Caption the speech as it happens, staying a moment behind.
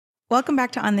Welcome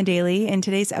back to On the Daily. In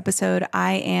today's episode,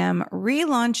 I am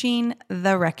relaunching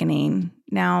The Reckoning.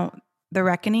 Now, The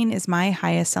Reckoning is my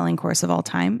highest selling course of all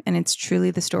time, and it's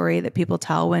truly the story that people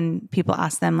tell when people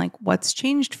ask them, like, what's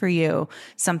changed for you?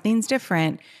 Something's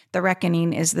different. The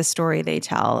Reckoning is the story they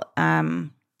tell.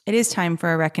 It is time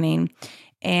for a reckoning,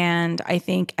 and I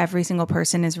think every single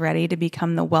person is ready to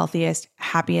become the wealthiest,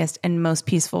 happiest, and most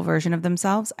peaceful version of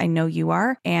themselves. I know you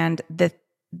are, and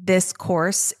this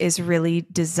course is really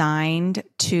designed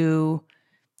to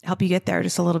help you get there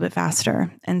just a little bit faster.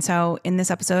 And so in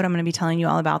this episode, I'm going to be telling you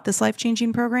all about this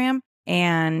life-changing program,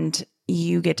 and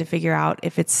you get to figure out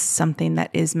if it's something that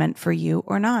is meant for you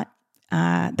or not.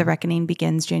 The Reckoning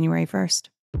begins January 1st.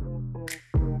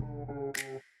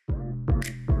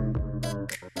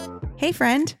 Hey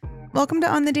friend, welcome to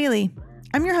On the Daily.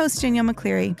 I'm your host, Danielle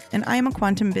McCleary, and I am a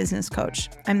quantum business coach.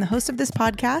 I'm the host of this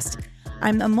podcast.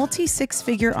 I'm a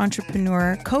multi-six-figure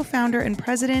entrepreneur, co-founder and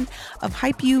president of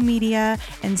HypeU Media,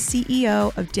 and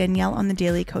CEO of Danielle on the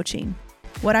Daily Coaching.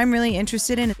 What I'm really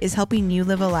interested in is helping you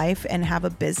live a life and have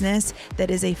a business that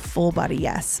is a full body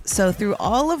yes. So through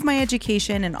all of my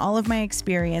education and all of my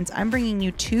experience, I'm bringing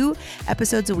you 2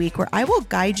 episodes a week where I will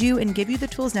guide you and give you the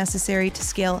tools necessary to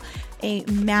scale a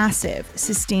massive,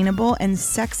 sustainable, and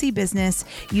sexy business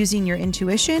using your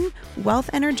intuition,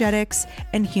 wealth energetics,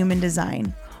 and human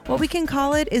design. What we can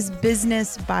call it is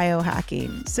business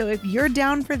biohacking. So if you're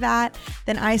down for that,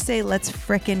 then I say let's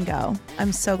frickin' go.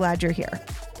 I'm so glad you're here.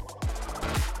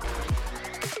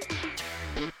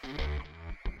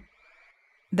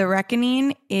 The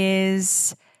Reckoning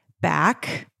is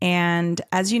back. And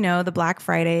as you know, the Black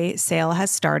Friday sale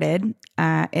has started.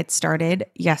 It started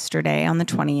yesterday on the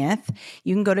 20th.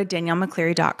 You can go to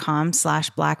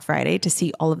daniellemccleary.com/Black Friday to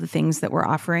see all of the things that we're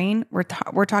offering. We're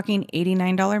talking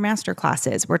 $89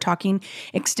 masterclasses. We're talking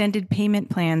extended payment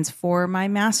plans for my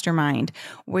mastermind.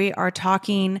 We are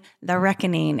talking The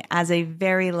Reckoning as a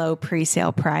very low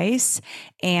pre-sale price.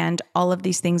 And all of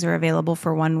these things are available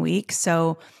for 1 week.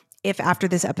 So if after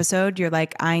this episode, you're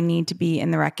like, I need to be in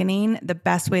The Reckoning, the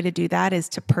best way to do that is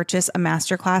to purchase a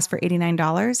masterclass for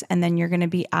 $89. And then you're going to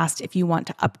be asked if you want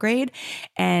to upgrade,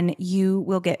 and you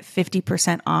will get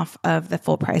 50% off of the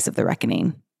full price of The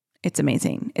Reckoning. It's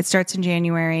amazing. It starts in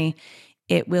January.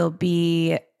 It will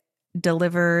be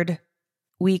delivered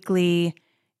weekly.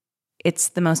 It's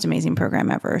the most amazing program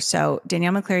ever. So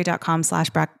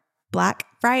daniellemccleary.com/Black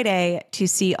Friday to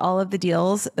see all of the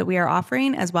deals that we are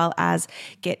offering, as well as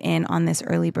get in on this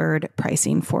early bird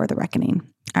pricing for The Reckoning.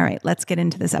 All right, let's get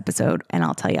into this episode and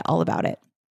I'll tell you all about it.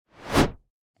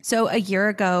 So a year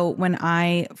ago, when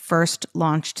I first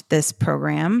launched this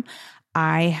program,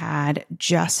 I had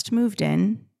just moved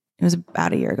in. It was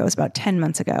about a year ago. It was about 10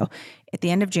 months ago. At the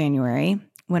end of January,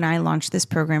 when I launched this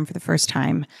program for the first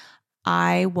time,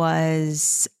 I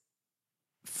was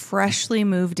freshly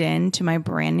moved into my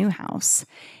brand new house,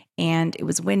 and it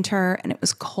was winter and it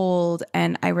was cold.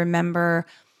 And I remember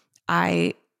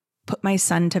I put my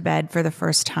son to bed for the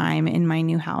first time in my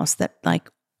new house that I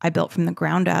built from the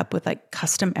ground up with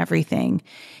custom everything.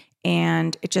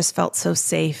 And it just felt so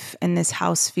safe. And this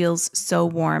house feels so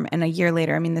warm. And a year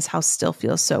later, this house still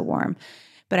feels so warm.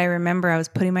 But I remember I was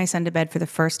putting my son to bed for the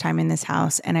first time in this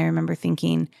house. And I remember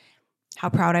thinking how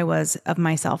proud I was of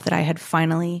myself that I had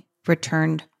finally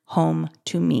returned home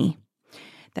to me,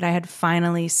 that I had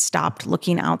finally stopped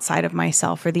looking outside of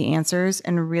myself for the answers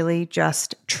and really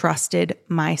just trusted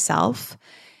myself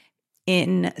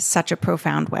in such a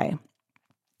profound way.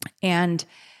 And,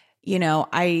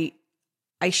 I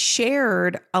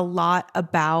shared a lot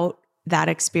about that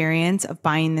experience of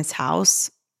buying this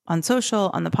house on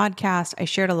social, on the podcast. I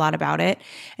shared a lot about it.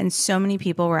 And so many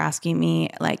people were asking me,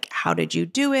 how did you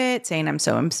do it? Saying, I'm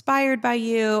so inspired by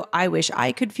you. I wish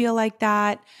I could feel like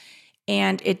that.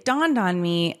 And it dawned on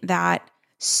me that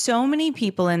so many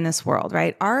people in this world,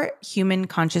 right? Our human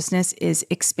consciousness is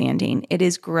expanding. It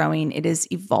is growing. It is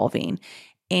evolving.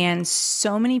 And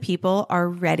so many people are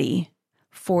ready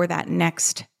for that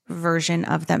next version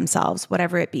of themselves,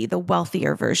 whatever it be, the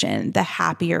wealthier version, the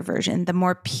happier version, the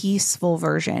more peaceful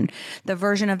version, the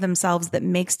version of themselves that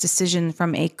makes decisions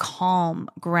from a calm,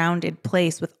 grounded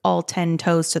place with all 10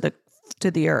 toes to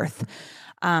the earth.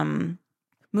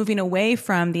 Moving away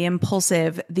from the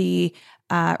impulsive, the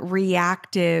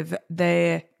reactive,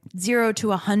 the 0 to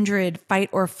 100 fight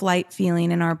or flight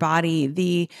feeling in our body,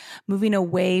 the moving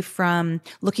away from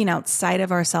looking outside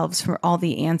of ourselves for all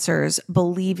the answers,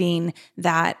 believing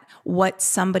that what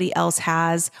somebody else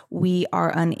has, we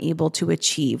are unable to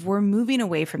achieve. We're moving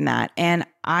away from that. And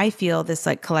I feel this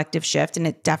like collective shift, and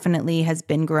it definitely has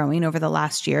been growing over the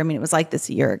last year. I mean, it was like this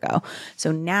a year ago.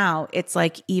 So now it's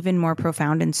like even more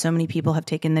profound, and so many people have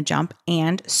taken the jump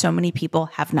and so many people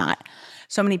have not.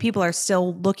 So many people are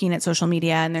still looking at social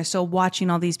media and they're still watching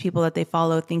all these people that they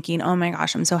follow thinking, oh my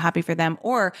gosh, I'm so happy for them,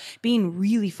 or being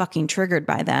really fucking triggered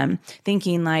by them,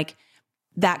 thinking like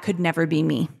that could never be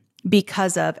me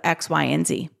because of X, Y, and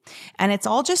Z. And it's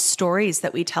all just stories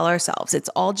that we tell ourselves. It's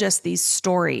all just these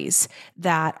stories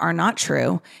that are not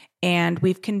true and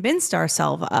we've convinced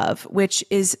ourselves of, which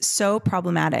is so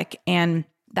problematic. And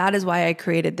that is why I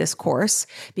created this course,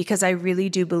 because I really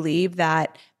do believe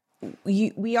that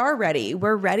we are ready.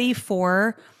 We're ready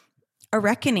for a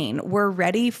reckoning. We're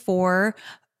ready for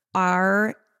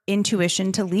our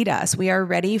intuition to lead us. We are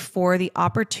ready for the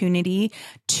opportunity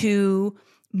to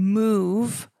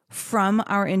move from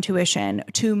our intuition,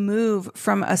 to move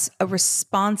from a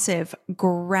responsive,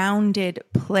 grounded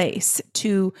place,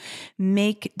 to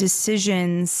make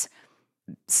decisions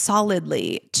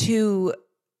solidly, to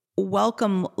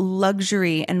welcome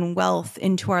luxury and wealth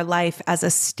into our life as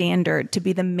a standard, to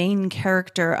be the main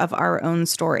character of our own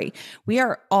story. We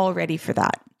are all ready for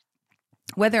that.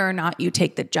 Whether or not you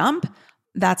take the jump,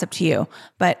 that's up to you.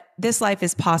 But this life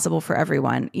is possible for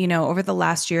everyone. You know, over the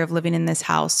last year of living in this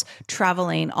house,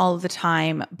 traveling all the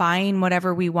time, buying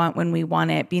whatever we want when we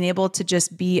want it, being able to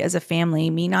just be as a family,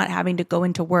 me not having to go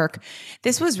into work.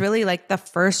 This was really like the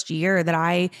first year that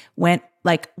I went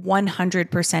like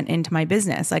 100% into my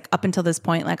business. Like up until this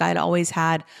point, like I'd always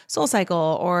had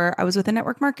SoulCycle, or I was with a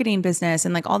network marketing business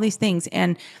and like all these things.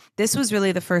 And this was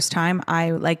really the first time I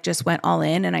like just went all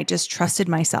in and I just trusted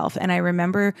myself. And I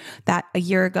remember that a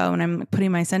year ago when I'm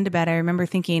putting my son to bed, I remember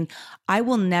thinking, I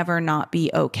will never not be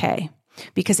okay,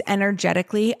 because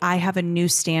energetically I have a new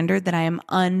standard that I am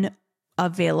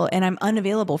unavailable, and I'm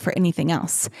unavailable for anything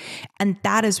else. And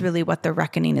that is really what the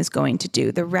reckoning is going to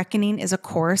do. The reckoning is a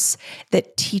course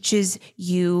that teaches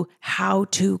you how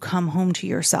to come home to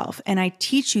yourself. And I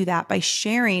teach you that by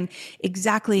sharing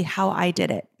exactly how I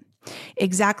did it.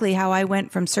 Exactly how I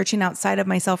went from searching outside of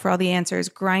myself for all the answers,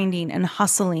 grinding and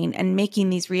hustling and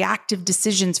making these reactive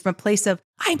decisions from a place of,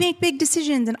 I make big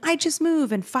decisions and I just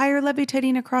move, and fire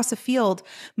levitating across a field,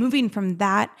 moving from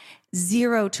that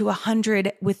 0 to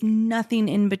 100 with nothing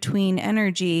in between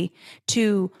energy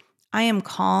to, I am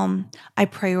calm. I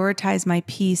prioritize my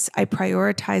peace. I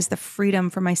prioritize the freedom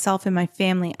for myself and my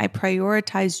family. I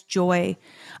prioritize joy.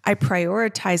 I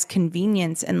prioritize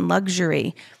convenience and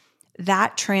luxury.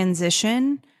 That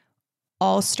transition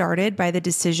all started by the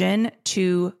decision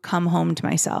to come home to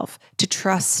myself, to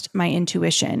trust my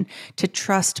intuition, to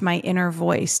trust my inner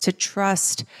voice, to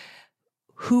trust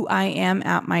who I am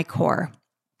at my core.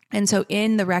 And so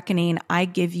in the reckoning, I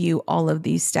give you all of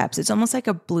these steps. It's almost like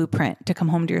a blueprint to come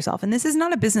home to yourself. And this is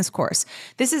not a business course.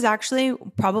 This is actually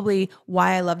probably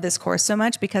why I love this course so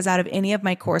much, because out of any of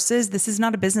my courses, this is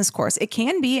not a business course. It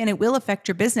can be, and it will affect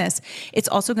your business. It's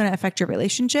also going to affect your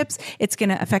relationships. It's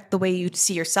going to affect the way you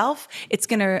see yourself. It's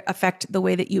going to affect the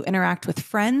way that you interact with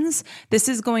friends. This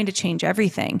is going to change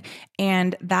everything.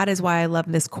 And that is why I love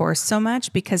this course so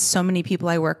much, because so many people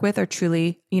I work with are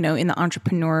truly, in the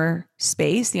entrepreneur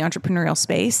space, the entrepreneurial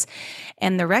space.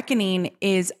 And the reckoning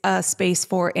is a space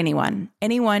for anyone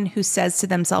who says to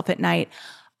themselves at night,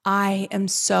 I am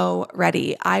so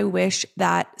ready. I wish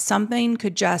that something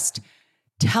could just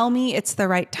tell me it's the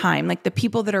right time. Like the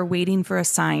people that are waiting for a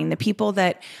sign, the people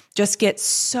that just get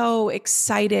so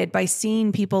excited by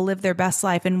seeing people live their best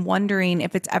life and wondering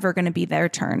if it's ever going to be their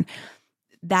turn.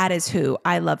 That is who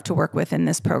I love to work with in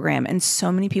this program. And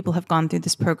so many people have gone through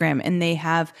this program and they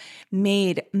have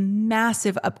made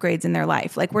massive upgrades in their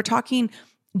life. Like we're talking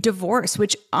divorce,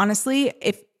 which honestly,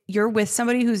 if you're with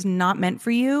somebody who's not meant for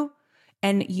you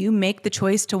and you make the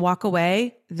choice to walk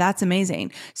away, that's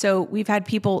amazing. So we've had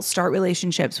people start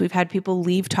relationships. We've had people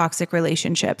leave toxic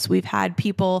relationships. We've had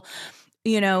people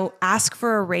ask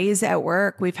for a raise at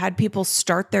work. We've had people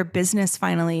start their business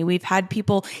finally. We've had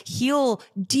people heal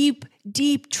deep,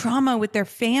 deep trauma with their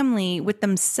family, with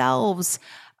themselves,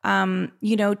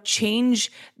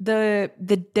 change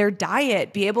their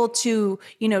diet, be able to,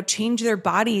 change their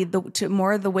body to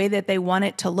more the way that they want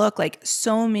it to look. Like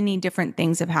so many different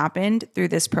things have happened through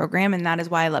this program. And that is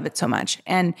why I love it so much.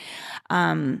 And,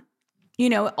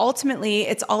 ultimately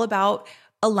it's all about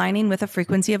aligning with a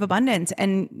frequency of abundance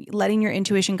and letting your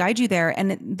intuition guide you there.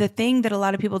 And the thing that a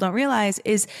lot of people don't realize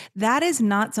is that is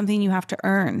not something you have to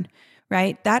earn,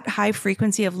 right? That high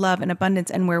frequency of love and abundance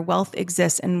and where wealth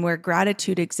exists and where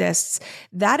gratitude exists,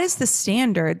 that is the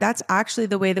standard. That's actually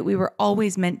the way that we were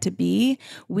always meant to be.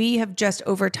 We have just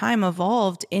over time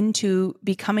evolved into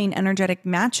becoming energetic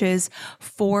matches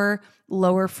for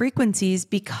lower frequencies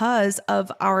because of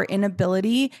our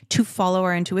inability to follow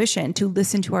our intuition, to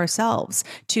listen to ourselves,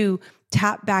 to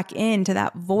tap back into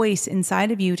that voice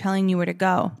inside of you telling you where to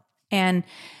go. And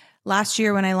last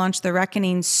year when I launched The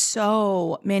Reckoning,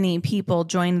 so many people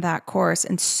joined that course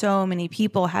and so many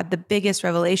people had the biggest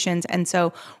revelations. And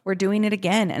so we're doing it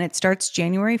again, and it starts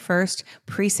January 1st.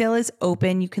 Presale is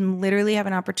open. You can literally have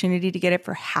an opportunity to get it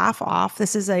for half off.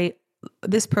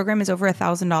 This program is over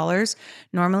 $1,000.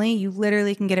 Normally, you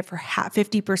literally can get it for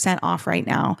 50% off right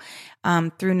now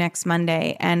through next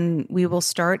Monday. And we will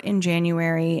start in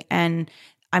January, and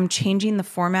I'm changing the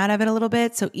format of it a little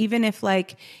bit. So even if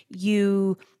like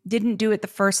you didn't do it the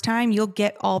first time, you'll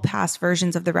get all past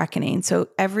versions of The Reckoning. So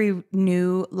every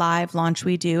new live launch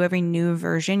we do, every new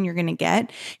version you're going to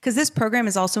get, because this program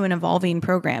is also an evolving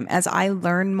program. As I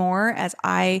learn more, as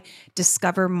I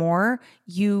discover more,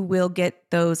 you will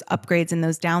get those upgrades and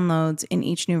those downloads in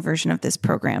each new version of this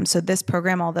program. So this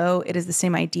program, although it is the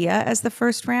same idea as the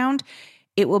first round,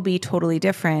 it will be totally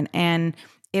different. And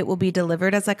it will be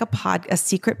delivered as like a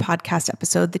secret podcast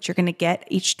episode that you're going to get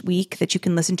each week that you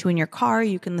can listen to in your car.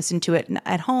 You can listen to it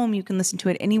at home. You can listen to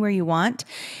it anywhere you want,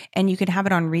 and you can have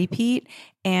it on repeat.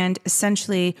 And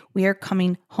essentially, we are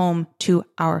coming home to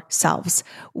ourselves.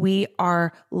 We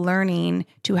are learning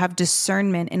to have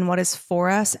discernment in what is for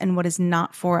us and what is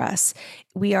not for us.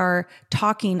 We are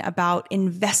talking about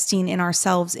investing in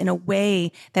ourselves in a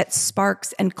way that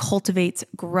sparks and cultivates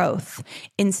growth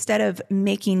instead of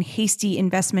making hasty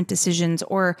investment decisions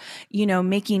or,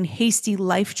 making hasty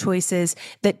life choices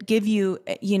that give you,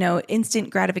 instant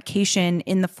gratification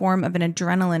in the form of an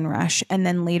adrenaline rush. And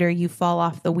then later you fall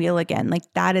off the wheel again. Like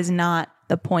that is not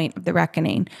the point of The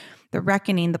Reckoning.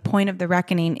 The point of The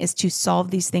Reckoning is to solve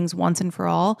these things once and for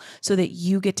all so that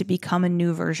you get to become a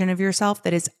new version of yourself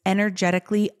that is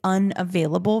energetically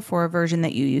unavailable for a version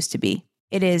that you used to be.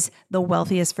 It is the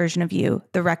wealthiest version of you.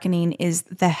 The Reckoning is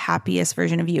the happiest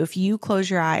version of you. If you close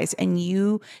your eyes and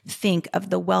you think of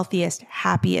the wealthiest,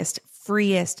 happiest,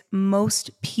 freest,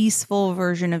 most peaceful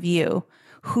version of you,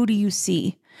 who do you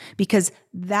see? Because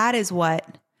that is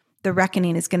what The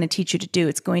Reckoning is going to teach you to do.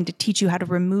 It's going to teach you how to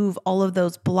remove all of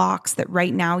those blocks that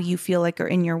right now you feel like are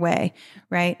in your way,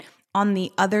 right? On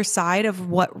the other side of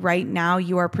what right now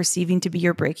you are perceiving to be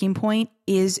your breaking point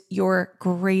is your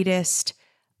greatest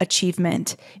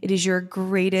achievement. It is your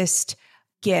greatest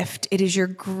gift. It is your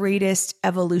greatest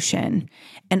evolution.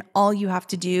 And all you have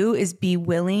to do is be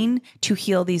willing to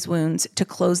heal these wounds, to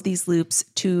close these loops,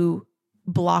 to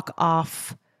block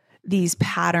off these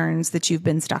patterns that you've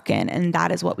been stuck in. And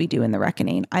that is what we do in The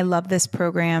Reckoning. I love this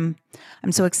program.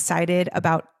 I'm so excited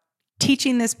about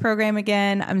teaching this program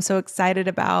again. I'm so excited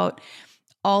about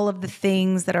all of the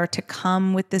things that are to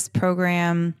come with this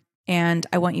program. And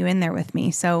I want you in there with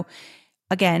me. So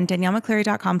again,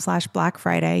 DanielleMcCleary.com/Black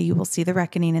Friday. You will see The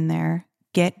Reckoning in there.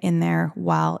 Get in there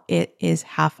while it is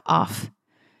half off.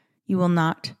 You will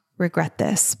not regret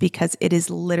this because it is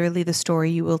literally the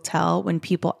story you will tell when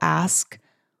people ask,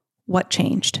 what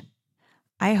changed?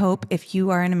 I hope if you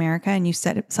are in America and you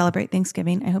celebrate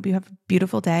Thanksgiving, I hope you have a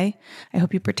beautiful day. I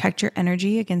hope you protect your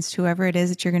energy against whoever it is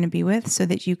that you're going to be with so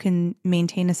that you can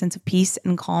maintain a sense of peace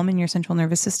and calm in your central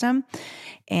nervous system.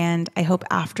 And I hope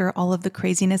after all of the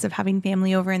craziness of having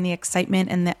family over and the excitement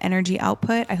and the energy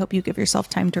output, I hope you give yourself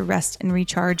time to rest and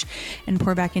recharge and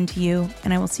pour back into you.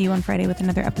 And I will see you on Friday with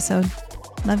another episode.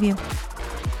 Love you.